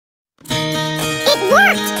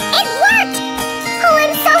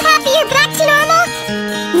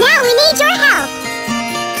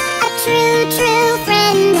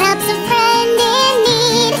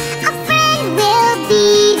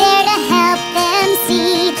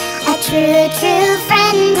true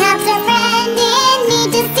friend helps a friend in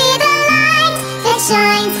need to see the light that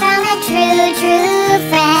shines from a true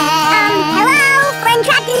friend. Hello? Friend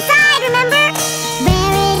trapped inside, remember?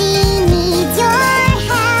 Rarity needs your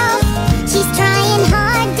help. She's trying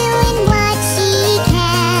hard, doing what she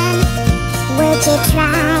can. Would you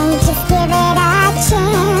try? Just give it a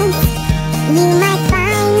chance. You might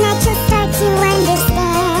find that you'll start to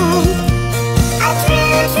understand. A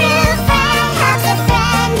true friend helps a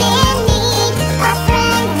friend in need. A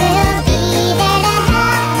friend will be there to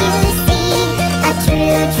help you see. A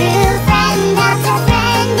true friend helps a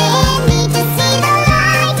friend in need to see the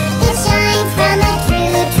light that shines from a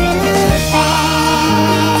true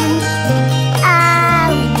friend.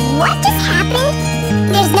 What just happened?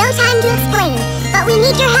 There's no time to explain, but we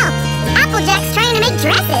need your help. Applejack's trying to make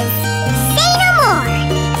dresses. Say no more.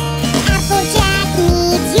 Applejack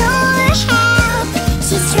needs your help.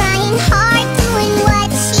 She's trying hard, doing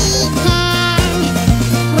what she can.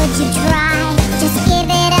 Would you try? Just give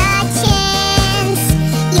it a chance.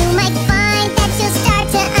 You might find that you'll start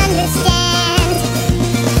to understand.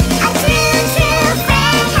 A true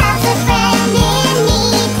friend helps a friend in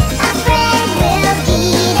need. A friend will be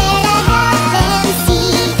there to help them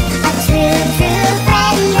see. A true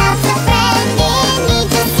friend helps a friend in need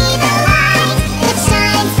to see the light that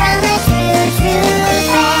shines from a true friend.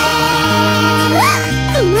 What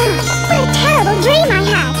a terrible dream I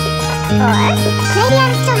had. Or maybe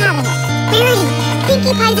I'm still having it. Mary,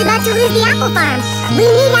 Pinkie Pie's about to lose the apple farm. We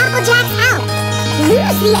need Applejack's help.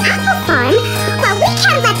 Lose the apple farm? Well, we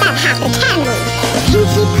can't let that happen, can we?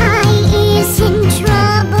 Pinkie Pie is in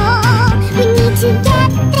trouble.